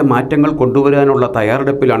വലിയ മാറ്റങ്ങൾ കൊണ്ടുവരാനുള്ള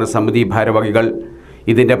തയ്യാറെടുപ്പിലാണ് സമിതി ഭാരവാഹികൾ.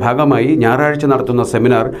 ഇതിന്റെ ഭാഗമായി ഞായറാഴ്ച നടത്തുന്ന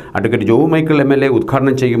സെമിനാർ അഡ്വക്കേറ്റ് ജോ മൈക്കിൾ MLA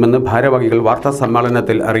ഉദ്ഘാടനം ചെയ്യുമെന്ന് ഭാരവാഹികൾ വാർത്താ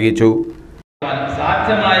സമ്മേളനത്തിൽ അറിയിച്ചു.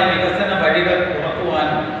 സാധ്യമായ വികസന വഴികൾ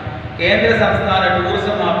ഉറക്കുവാനും കേന്ദ്ര സംസ്ഥാന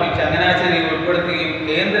ടൂറിസം മാപ്പിൽ ചങ്ങനാശ്ശേരി ഉൾപ്പെടുത്തുകയും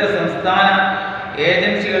കേന്ദ്ര സംസ്ഥാന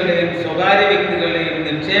ഏജൻസികളുടെയും സ്വകാര്യ വ്യക്തികളുടെയും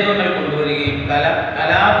നിക്ഷേപങ്ങൾ കൊണ്ടുവരികയും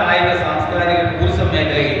കലാകായിക സാംസ്കാരിക ടൂറിസം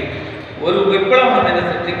മേഖലയിൽ ഒരു വിപ്ലവം തന്നെ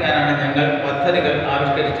സൃഷ്ടിക്കാനാണ് ഞങ്ങൾ പദ്ധതികൾ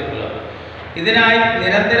ആവിഷ്കരിച്ചിട്ടുള്ളത്. ഇതിനായി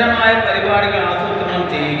നിരന്തരമായ പരിപാടികൾ ആസൂത്രണം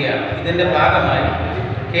ചെയ്യുകയാണ്. ഇതിന്റെ ഭാഗമായി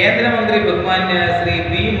കേന്ദ്രമന്ത്രി ബഹുമാന്യ ശ്രീ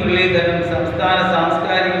P. മുരളീധരനും സംസ്ഥാന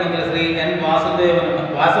സാംസ്കാരിക മന്ത്രി ശ്രീ N.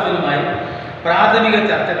 വാസവനുമായി പ്രാഥമിക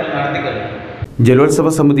ചർച്ചകൾ നടത്തിക്കഴിഞ്ഞു. ജലോത്സവ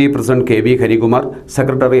സമിതി president KV Harikumar,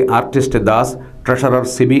 secretary artist Das, treasurer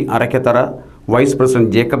Sibi അറയ്ക്കത്തറ, vice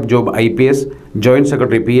president Jacob job IPS, joint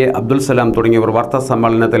secretary PA Abdul Salam തുടങ്ങിയവർ വാർത്താ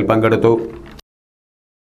സമ്മേളനത്തിൽ പങ്കെടുത്തു.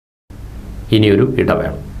 ഇനിയൊരു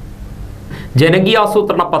ഇടവേള.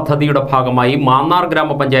 ജനകീയാസൂത്രണ പദ്ധതിയുടെ ഭാഗമായി മാന്നാർ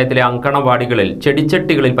ഗ്രാമപഞ്ചായത്തിലെ അങ്കണവാടികളിൽ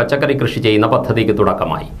ചെടിച്ചട്ടികളിൽ പച്ചക്കറി കൃഷി ചെയ്യുന്ന പദ്ധതിക്ക്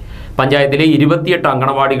തുടക്കമായി. പഞ്ചായത്തിലെ 28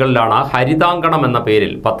 അങ്കണവാടികളിലാണ് ഹരിതാങ്കണം എന്ന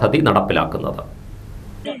പേരിൽ പദ്ധതി നടപ്പിലാക്കുന്നത്.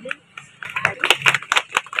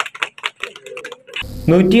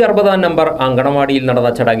 160 നമ്പർ അങ്കണവാടിയിൽ നടന്ന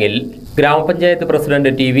ചടങ്ങിൽ ഗ്രാമപഞ്ചായത്ത്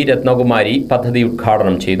പ്രസിഡന്റ് TV രത്നകുമാരി പദ്ധതി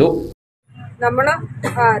ഉദ്ഘാടനം ചെയ്തു. നമ്മൾ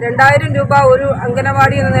 2000 രൂപ ഒരു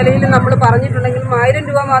അങ്കണവാടി എന്ന നിലയിൽ നമ്മൾ പറഞ്ഞിട്ടുണ്ടെങ്കിലും 1000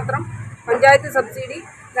 രൂപ മാത്രം പഞ്ചായത്ത് സബ്സിഡി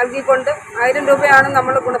നൽകിക്കൊണ്ട് 1000 രൂപയാണ്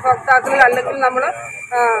നമ്മൾ ഗുണഭോക്താക്കളിൽ, അല്ലെങ്കിൽ നമ്മൾ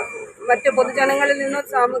മറ്റ് പൊതുജനങ്ങളിൽ നിന്നോ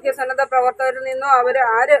സാമൂഹ്യ സന്നദ്ധ പ്രവർത്തകരിൽ നിന്നോ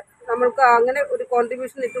ആര് നമ്മൾക്ക് അങ്ങനെ ഒരു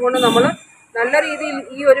കോൺട്രിബ്യൂഷൻ ഇട്ടുകൊണ്ട് നമ്മൾ നല്ല രീതിയിൽ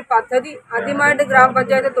ഈ ഒരു പദ്ധതി ആദ്യമായിട്ട്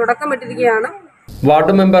ഗ്രാമപഞ്ചായത്ത് തുടക്കമിട്ടിരിക്കുകയാണ്.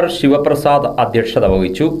 വാർഡ് മെമ്പർ ശിവപ്രസാദ് അധ്യക്ഷത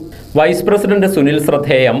വഹിച്ചു. വൈസ് പ്രസിഡന്റ് സുനിൽ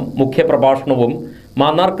ശ്രദ്ധേയം മുഖ്യപ്രഭാഷണവും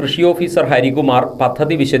മാന്നാർ കൃഷി ഓഫീസർ ഹരികുമാർ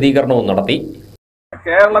പദ്ധതി വിശദീകരണവും നടത്തി.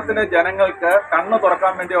 കേരളത്തിലെ ജനങ്ങൾക്ക് കണ്ണ്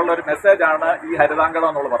തുറക്കാൻ വേണ്ടിയുള്ള ഒരു മെസ്സേജാണ് ഈ ഹരിതാങ്കണം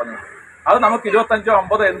എന്നുള്ളത് പറഞ്ഞത്. അത് നമുക്ക് 25,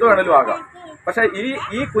 50 എന്ത് വേണേലും ആകാം. പക്ഷെ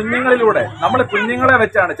ഈ കുഞ്ഞുങ്ങളിലൂടെ നമ്മൾ കുഞ്ഞുങ്ങളെ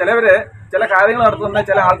വെച്ചാണ് ചില കാര്യങ്ങൾ നടത്തുന്ന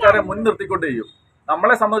ചില ആൾക്കാരെ മുൻനിർത്തിക്കൊണ്ട് ചെയ്യും.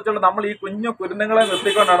 നമ്മളെ സംബന്ധിച്ചുള്ള നമ്മൾ ഈ കുഞ്ഞു കുരുന്നുകളെ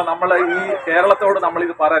നിർത്തിക്കൊണ്ടാണ് നമ്മൾ ഈ കേരളത്തോട് നമ്മൾ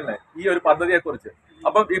ഇത് പറയുന്നത് ഈ ഒരു പദ്ധതിയെ കുറിച്ച്.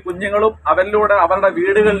 അപ്പം ഈ കുഞ്ഞുങ്ങളും അവരിലൂടെ അവരുടെ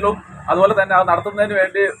വീടുകളിലും അതുപോലെ തന്നെ അത് നടത്തുന്നതിന്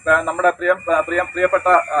വേണ്ടി നമ്മുടെ പ്രിയപ്പെട്ട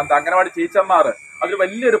അംഗനവാടി ടീച്ചർമാർ അതിൽ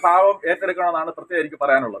വലിയൊരു ഭാവം ഏറ്റെടുക്കണമെന്നാണ് പ്രത്യേകം എനിക്ക്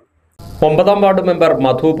പറയാനുള്ളത്. 9ാം വാർഡ് മെമ്പർ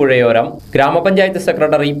മധു പുഴയോരം, ഗ്രാമപഞ്ചായത്ത്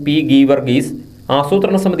സെക്രട്ടറി P. ഗീവർഗീസ്,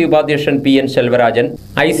 ആസൂത്രണ സമിതി ഉപാധ്യക്ഷൻ PN ശെൽവരാജൻ,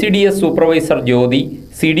 ICDS സൂപ്പർവൈസർ ജ്യോതി,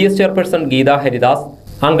 CDS chairperson Gita Haridas,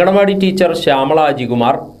 anganwadi teacher Shyamala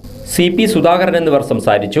Ajikumar, CP Sudhakaran എന്നിവർ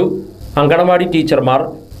സംസാരിച്ചു. അങ്കണവാടി ടീച്ചർമാർ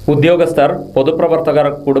ഉദ്യോഗസ്ഥർ, പൊതുപ്രവർത്തകർ,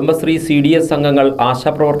 കുടുംബശ്രീ CDS അംഗങ്ങൾ,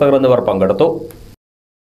 ആശാപ്രവർത്തകർ എന്നിവർ പങ്കെടുത്തു.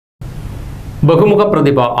 ബഹുമുഖ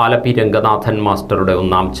പ്രതിഭ ആലപ്പി രംഗനാഥൻ മാസ്റ്ററുടെ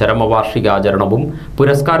 1ാം ചരമവാർഷികാചരണവും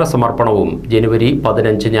പുരസ്കാര സമർപ്പണവും ജനുവരി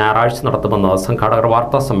 15 ഞായറാഴ്ച നടത്തുമെന്ന് സംഘാടകർ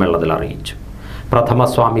വാർത്താ സമ്മേളനത്തിൽ അറിയിച്ചു. പ്രഥമ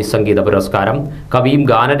സ്വാമി സംഗീത പുരസ്കാരം കവിയും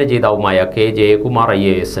ഗാനരചയിതാവുമായ K. ജയകുമാർ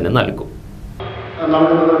IAS നൽകും.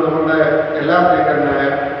 നമ്മുടെ എല്ലാ പ്രിയങ്കരനായ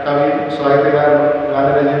കവിയും സാഹിത്യകാരനും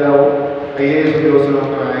ഗാനരചയിതാവും IAS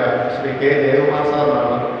ഉദ്യോഗസ്ഥനുമായ ശ്രീ K. ജയകുമാർ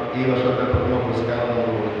സാറിനാണ് ഈ വർഷത്തെ പ്രഥമ പുരസ്കാരം നമ്മൾ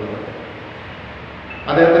കൊടുക്കുന്നത്.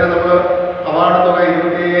 അദ്ദേഹത്തിന് നമ്മൾ അവാർഡ് തുക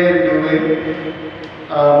 27,000 രൂപയും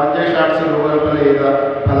മഞ്ചേഷ് ആർട്സ് രൂപകൽപ്പന ചെയ്ത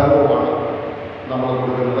ഫലകവുമാണ് നമ്മൾ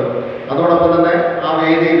കൊടുക്കുന്നത്. അതോടൊപ്പം തന്നെ ആ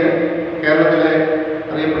വേദിയിൽ കേരളത്തിലെ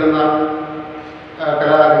അറിയപ്പെടുന്ന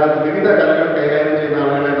കലാരംഗത്ത് വിവിധ കലകൾ കൈകാര്യം ചെയ്യുന്ന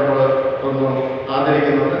ആളുകളെ നമ്മൾ ഒന്ന്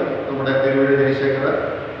ആദരിക്കുന്നുണ്ട്. നമ്മുടെ തിരുവഴി ജയശേഖർ,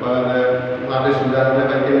 നാട്യസുന്ദരൻ്റെ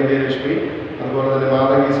വൈദ്യ വിജയലക്ഷ്മി, അതുപോലെ തന്നെ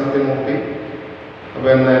മാതങ്കി സത്യമൂർത്തി,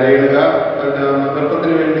 പിന്നെ രേണുക,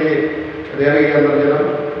 നൃത്തത്തിന് വേണ്ടി ദേവകി അന്തർജനം,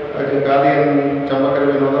 കാതിയൻ ചമ്പക്കര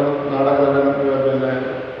വിനോദം, നാടകനടൻ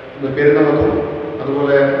പിന്നെ പെരുന്നമധു,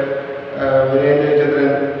 അതുപോലെ വിനയൻ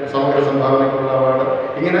ജയചന്ദ്രൻ സമഗ്ര സംഭാവനയ്ക്കുള്ള അവാർഡ്,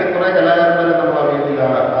 ഇങ്ങനെ കുറേ കലാകാരന്മാരെ നമ്മൾ ആ വേദിയിൽ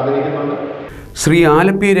ആദരിക്കുന്നുണ്ട്. ശ്രീ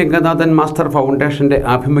ആലപ്പി രംഗനാഥൻ മാസ്റ്റർ ഫൗണ്ടേഷന്റെ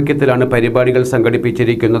ആഭിമുഖ്യത്തിലാണ് പരിപാടികൾ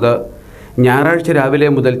സംഘടിപ്പിച്ചിരിക്കുന്നത്. ഞായറാഴ്ച രാവിലെ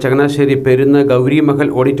മുതൽ ചങ്ങനാശ്ശേരി പെരുന്ന ഗൗരിമഹൽ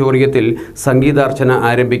ഓഡിറ്റോറിയത്തിൽ സംഗീതാർച്ചന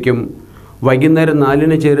ആരംഭിക്കും. വൈകുന്നേരം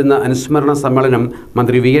 4-ന് ചേരുന്ന അനുസ്മരണ സമ്മേളനം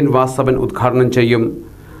മന്ത്രി VN വാസവൻ ഉദ്ഘാടനം ചെയ്യും.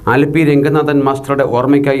 ആലപ്പി രംഗനാഥൻ മാസ്റ്ററുടെ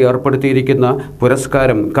ഓർമ്മയ്ക്കായി ഏർപ്പെടുത്തിയിരിക്കുന്ന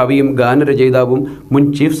പുരസ്കാരം കവിയും ഗാനരചയിതാവും മുൻ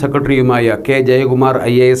ചീഫ് സെക്രട്ടറിയുമായ K. ജയകുമാർ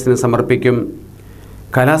IAS സമർപ്പിക്കും.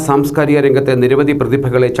 കലാ സാംസ്കാരിക രംഗത്തെ നിരവധി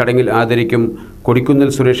പ്രതിഭകളെ ചടങ്ങിൽ ആദരിക്കും. Kodikunnil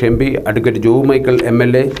Suresh MP, advocate job Michael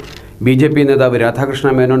MLA, BJP നേതാവ് രാധാകൃഷ്ണ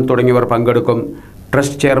മേനോൻ തുടങ്ങിയവർ പങ്കെടുക്കും.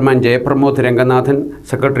 Trust chairman ജയപ്രമോദ് Ranganathan,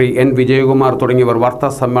 secretary N. Vijayakumar തുടങ്ങിയവർ വാർത്താ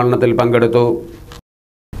സമ്മേളനത്തിൽ പങ്കെടുത്തു.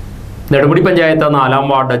 നെടുമുടി പഞ്ചായത്ത് 4-ാം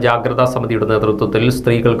വാർഡ് ജാഗ്രതാ സമിതിയുടെ നേതൃത്വത്തിൽ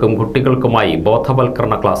സ്ത്രീകൾക്കും കുട്ടികൾക്കുമായി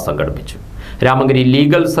ബോധവൽക്കരണ ക്ലാസ് സംഘടിപ്പിച്ചു. രാമങ്കരി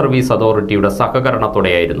ലീഗൽ സർവീസ് അതോറിറ്റിയുടെ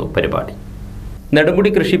സഹകരണത്തോടെയായിരുന്നു പരിപാടി. നെടുമുടി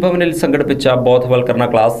കൃഷിഭവനിൽ സംഘടിപ്പിച്ച ബോധവൽക്കരണ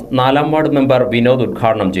ക്ലാസ് 4-ാം വാർഡ് മെമ്പർ വിനോദ്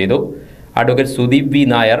ഉദ്ഘാടനം ചെയ്തു. Advocate Sudeep V.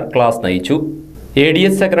 Nair class നയിച്ചു.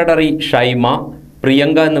 ADS സെക്രട്ടറി ഷൈമ,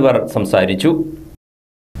 പ്രിയങ്ക എന്നിവർ സംസാരിച്ചു.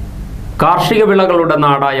 കാർഷിക വിളകളുടെ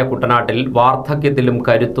നാടായ കുട്ടനാട്ടിൽ വാർദ്ധക്യത്തിലും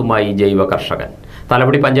കരുത്തുമായി ജൈവ കർഷകൻ.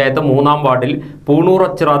 തലവടി പഞ്ചായത്ത് 3-ാം വാർഡിൽ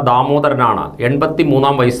പൂണൂറച്ചിറ ദാമോദരനാണ്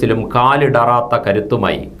 83-ാം വയസ്സിലും കാലിടറാത്ത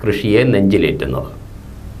കരുത്തുമായി കൃഷിയെ നെഞ്ചിലേറ്റുന്നത്.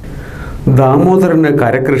 ദാമോദരന്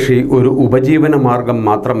കരകൃഷി ഒരു ഉപജീവന മാർഗം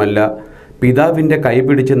മാത്രമല്ല, പിതാവിൻ്റെ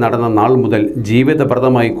കൈപിടിച്ച് നടന്ന നാൾ മുതൽ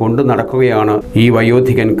ജീവിതപ്രദമായി കൊണ്ടു നടക്കുകയാണ് ഈ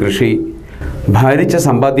വയോധികൻ കൃഷി. ഭാരിച്ച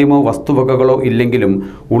സമ്പാദ്യമോ വസ്തുവകകളോ ഇല്ലെങ്കിലും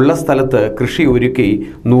ഉള്ള സ്ഥലത്ത് കൃഷി ഒരുക്കി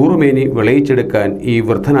 100 മേനി വിളയിച്ചെടുക്കാൻ ഈ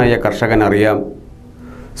വൃദ്ധനായ കർഷകനറിയാം.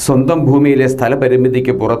 സ്വന്തം ഭൂമിയിലെ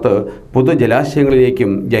സ്ഥലപരിമിതിക്ക് പുറത്ത്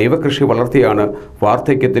പൊതുജലാശയങ്ങളിലേക്കും ജൈവകൃഷി വളർത്തിയാണ്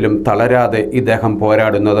വാർദ്ധക്യത്തിലും തളരാതെ ഇദ്ദേഹം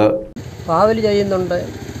പോരാടുന്നത്. പാവൽ ചെയ്യുന്നുണ്ട്,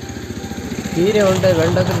 ചീരയുണ്ട്,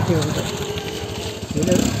 വെണ്ട കൃഷിയുണ്ട്,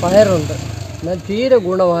 പിന്നെ പയറുണ്ട്. എന്നാൽ ചീര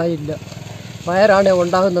ഗുണമായില്ല. പയറാണ്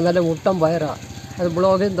ഉണ്ടാകുന്നത്, നല്ല മുട്ടൻ പയറാണ്. അത്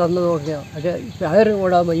ബ്ലോഗിൽ തന്നു നോക്കിയാൽ പക്ഷേ പയറും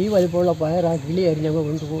കൂടാകുമ്പോൾ ഈ വലിപ്പമുള്ള പയറാണ് കിളിയായിരുന്നു ഞങ്ങൾ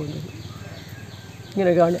കൊണ്ടുപോകുന്നത്.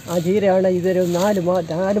 ഇങ്ങനെയൊക്കെയാണ്. ആ ചീരയാണ് ഇതൊരു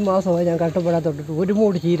 4 മാസമായി ഞാൻ കഷ്ടപ്പെടാത്തോട്ടിട്ട് ഒരു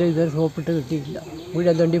മൂട് ചീര ഇതൊരു സോപ്പിട്ട് കിട്ടിയില്ല.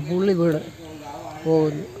 മുഴുവൻ തണ്ടി പുള്ളി വീണ്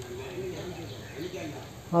പോകുന്നു.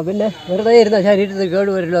 പിന്നെ വെറുതെ ഇരുന്ന ശരീരത്തിൽ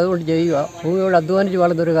കേടുവരില്ല, അതുകൊണ്ട് ചെയ്യുക. ഭൂമിയോട് അധ്വാനിച്ച്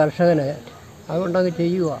വളർന്നൊരു കർഷകനെ അതുകൊണ്ടങ്ങ്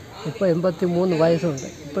ചെയ്യുക. ഇപ്പോൾ 83 വയസ്സുണ്ട്.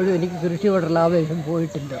 ഇപ്പോഴും എനിക്ക് കൃഷിയോടുള്ള ആവേശം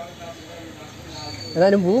പോയിട്ടില്ല.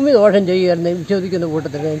 ഏതായാലും ഭൂമി ദോഷം ചെയ്യുകയായിരുന്നു വിശ്വസിക്കുന്ന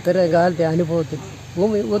കൂട്ടത്തിൽ ഇത്തരം കാലത്തെ അനുഭവത്തിൽ.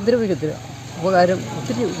 ഭൂമി ഉപദ്രവിക്കത്തില്ല, ഉപകാരം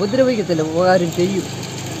ഒത്തിരി ഉപദ്രവിക്കത്തില്ല, ഉപകാരം ചെയ്യും.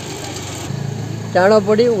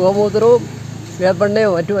 ചാണകപ്പൊടിയും ഗോമൂത്രവും വേപ്പെണ്ണയോ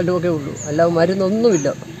മറ്റു വല്ലതുമൊക്കെ ഉള്ളൂ, അല്ലാതെ മരുന്നൊന്നുമില്ല.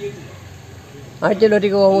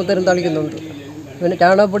 ആഴ്ചയിലൊരിക്കൽ ഗോമൂത്രം തളിക്കുന്നുണ്ട്. പിന്നെ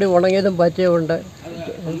ചാണകപ്പൊടി ഉണങ്ങിയതും പച്ചയുണ്ട്,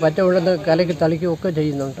 പച്ച ഉണ്ടെന്ന് കലക്കി തളിക്കുകയൊക്കെ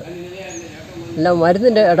ചെയ്യുന്നുണ്ട്. അല്ല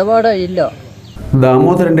മരുന്നിൻ്റെ ഇടപാടേ ഇല്ല.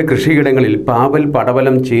 ദാമോദരൻ്റെ കൃഷിയിടങ്ങളിൽ പാവൽ,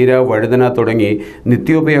 പടവലം, ചീര, വഴുതന തുടങ്ങി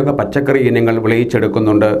നിത്യോപയോഗ പച്ചക്കറി ഇനങ്ങൾ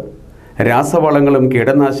വിളയിച്ചെടുക്കുന്നുണ്ട്. രാസവളങ്ങളും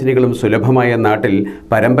കീടനാശിനികളും സുലഭമായ നാട്ടിൽ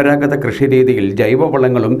പരമ്പരാഗത കൃഷിരീതിയിൽ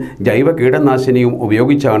ജൈവവളങ്ങളും ജൈവ കീടനാശിനിയും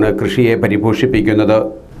ഉപയോഗിച്ചാണ് കൃഷിയെ പരിപോഷിപ്പിക്കുന്നത്.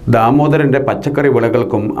 ദാമോദരൻ്റെ പച്ചക്കറി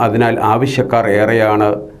വിളകൾക്കും അതിനാൽ ആവശ്യക്കാർ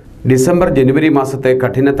ഏറെയാണ്. ഡിസംബർ ജനുവരി മാസത്തെ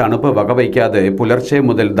കഠിന തണുപ്പ് വകവയ്ക്കാതെ പുലർച്ചെ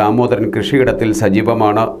മുതൽ ദാമോദരൻ കൃഷിയിടത്തിൽ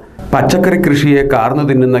സജീവമാണ്. പച്ചക്കറി കൃഷിയെ കാർന്നു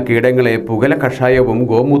തിന്നുന്ന കീടങ്ങളെ പുകല കഷായവും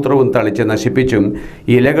ഗോമൂത്രവും തളിച്ച് നശിപ്പിച്ചും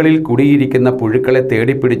ഇലകളിൽ കുടിയിരിക്കുന്ന പുഴുക്കളെ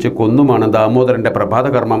തേടിപ്പിടിച്ച് കൊന്നുമാണ് ദാമോദരൻ്റെ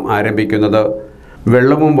പ്രഭാതകർമ്മം ആരംഭിക്കുന്നത്.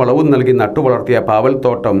 വെള്ളവും വളവും നൽകി നട്ടുവളർത്തിയ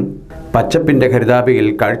പാവൽത്തോട്ടം പച്ചപ്പിൻ്റെ ഹരിതാഭയിൽ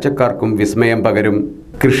കാഴ്ചക്കാർക്കും വിസ്മയം പകരും.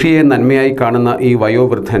 കൃഷിയെ നന്മയായി കാണുന്ന ഈ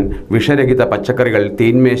വയോവൃദ്ധൻ വിഷരഹിത പച്ചക്കറികൾ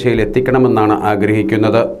തീന്മേശയിൽ എത്തിക്കണമെന്നാണ്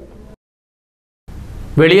ആഗ്രഹിക്കുന്നത്.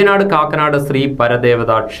 വെളിയനാട് കാക്കനാട് ശ്രീ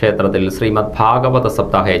പരദേവതാ ക്ഷേത്രത്തിൽ ശ്രീമദ് ഭാഗവത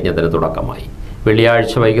സപ്താഹ യജ്ഞത്തിന് തുടക്കമായി.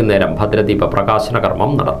 വെള്ളിയാഴ്ച വൈകുന്നേരം ഭദ്രദീപ പ്രകാശന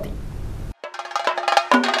കർമ്മം നടത്തി.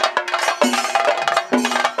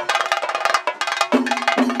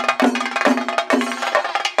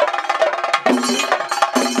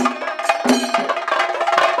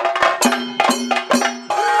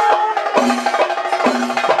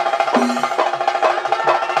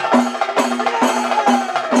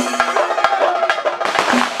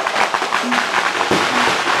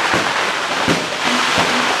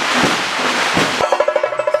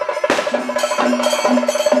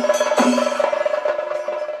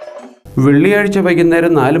 വെള്ളിയാഴ്ച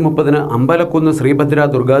വൈകുന്നേരം 4:30 അമ്പലക്കുന്ന് ശ്രീഭദ്ര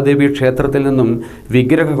ദുർഗാദേവി ക്ഷേത്രത്തിൽ നിന്നും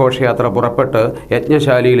വിഗ്രഹ ഘോഷയാത്ര പുറപ്പെട്ട്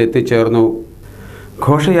യജ്ഞശാലയിൽ എത്തിച്ചേർന്നു.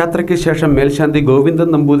 ഘോഷയാത്രയ്ക്ക് ശേഷം മേൽശാന്തി ഗോവിന്ദൻ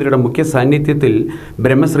നമ്പൂതിരിയുടെ മുഖ്യ സാന്നിധ്യത്തിൽ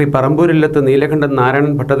ബ്രഹ്മശ്രീ പറമ്പൂരില്ലത്ത് നീലകണ്ഠൻ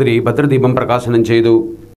നാരായണൻ ഭട്ടതിരി ഭദ്രദീപം പ്രകാശനം ചെയ്തു.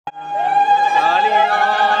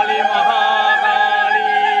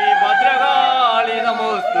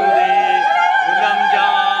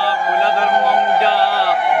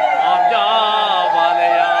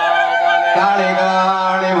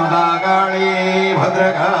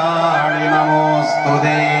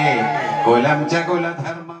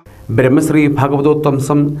 ബ്രഹ്മശ്രീ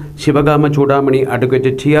ഭാഗവതോത്തംസം ശിവകാമ ചൂടാമണി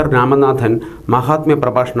അഡ്വക്കേറ്റ് ടി.ആർ. രാമനാഥൻ മഹാത്മ്യ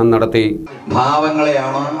പ്രഭാഷണം നടത്തി.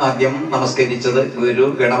 ഭാവങ്ങളെയാണ് ആദ്യം നമസ്കരിച്ചത്. ഗുരു,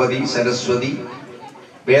 ഗണപതി, സരസ്വതി,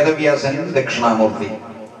 വേദവ്യാസൻ, ദക്ഷിണാമൂർത്തി.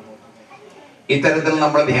 ഇത്തരത്തിൽ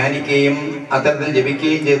നമ്മൾ ധ്യാനിക്കുകയും അത്തരത്തിൽ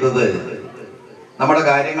ജപിക്കുകയും ചെയ്തത് നമ്മുടെ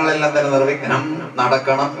കാര്യങ്ങളെല്ലാം തന്നെ നിർവിഘ്നം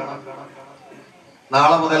നടക്കണം.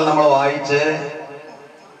 നാളെ മുതൽ നമ്മൾ വായിച്ച്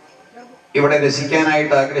ഇവിടെ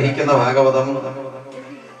രസിക്കാനായിട്ട് ആഗ്രഹിക്കുന്ന ഭാഗവതം,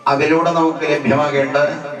 അതിലൂടെ നമുക്ക് ലഭ്യമാകേണ്ട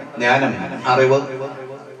ജ്ഞാനം, അറിവ്,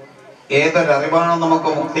 ഏതൊരറിവാണോ നമുക്ക്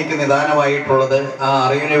മുക്തിക്ക് നിദാനമായിട്ടുള്ളത്, ആ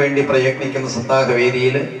അറിവിന് വേണ്ടി പ്രയത്നിക്കുന്ന സപ്താഹ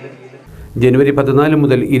വേദിയിൽ ജനുവരി 14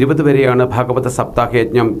 മുതൽ 20 വരെയാണ് ഭാഗവത സപ്താഹ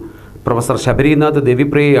യജ്ഞം. പ്രൊഫസർ ശബരിനാഥ്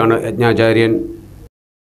ദേവിപ്രിയയാണ് യജ്ഞാചാര്യൻ.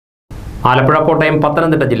 ആലപ്പുഴ, കോട്ടയം,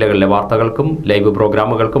 പത്തനംതിട്ട ജില്ലകളിലെ വാർത്തകൾക്കും ലൈവ്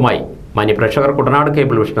പ്രോഗ്രാമുകൾക്കുമായി മാന്യപ്രേക്ഷകർ കുട്ടനാട്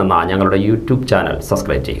കേബിൾ വിഷൻ എന്ന ഞങ്ങളുടെ യൂട്യൂബ് ചാനൽ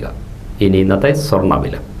സബ്സ്ക്രൈബ് ചെയ്യുക. ഇനി ഇന്നത്തെ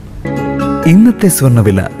സ്വർണ്ണവില. ഇന്നത്തെ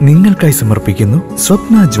സ്വർണ്ണവില നിങ്ങൾക്കായി സമർപ്പിക്കുന്നു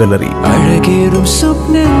സ്വപ്ന ജ്വല്ലറി. അഴകേറും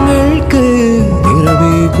സ്വപ്നങ്ങൾക്ക്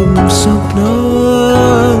നിറവേകും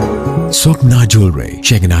സ്വപ്ന ജ്വല്ലറി,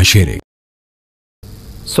 ചങ്ങനാശ്ശേരി.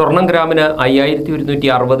 സ്വർണം ഗ്രാമിന്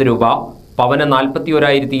 5160 രൂപ, പവന്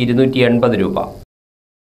 41,280 രൂപ.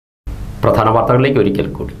 പ്രധാന വാർത്തകളിലേക്ക് ഒരിക്കൽ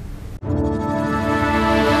കൂടി.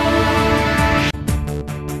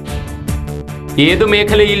 ഏതു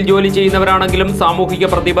മേഖലയിൽ ജോലി ചെയ്യുന്നവരാണെങ്കിലും സാമൂഹിക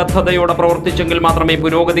പ്രതിബദ്ധതയോടെ പ്രവർത്തിച്ചെങ്കിൽ മാത്രമേ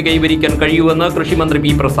പുരോഗതി കൈവരിക്കാൻ കഴിയൂവെന്ന് കൃഷിമന്ത്രി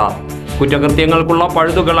പി പ്രസാദ്. കുറ്റകൃത്യങ്ങൾക്കുള്ള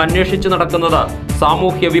പഴുതുകൾ അന്വേഷിച്ച് നടക്കുന്നത്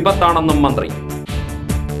സാമൂഹ്യ വിപത്താണെന്നും മന്ത്രി.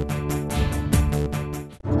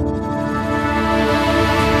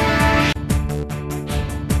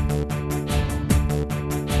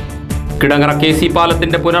 കിടങ്ങറ KC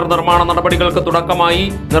പാലത്തിന്റെ പുനർനിർമ്മാണ നടപടികൾക്ക് തുടക്കമായി.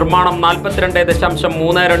 നിർമ്മാണം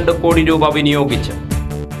 42.32 കോടി രൂപ വിനിയോഗിച്ച്.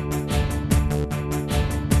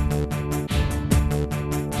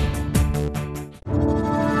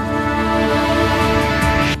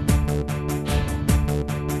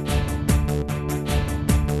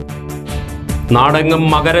 നാടെങ്ങും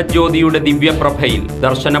മകരജ്യോതിയുടെ ദിവ്യപ്രഭയിൽ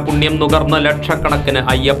ദർശന പുണ്യം നുകർന്ന ലക്ഷക്കണക്കിന്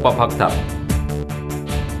അയ്യപ്പ ഭക്തർ.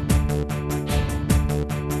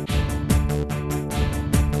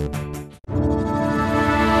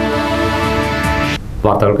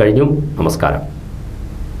 വാർത്തകൾ കഴിഞ്ഞു. നമസ്കാരം.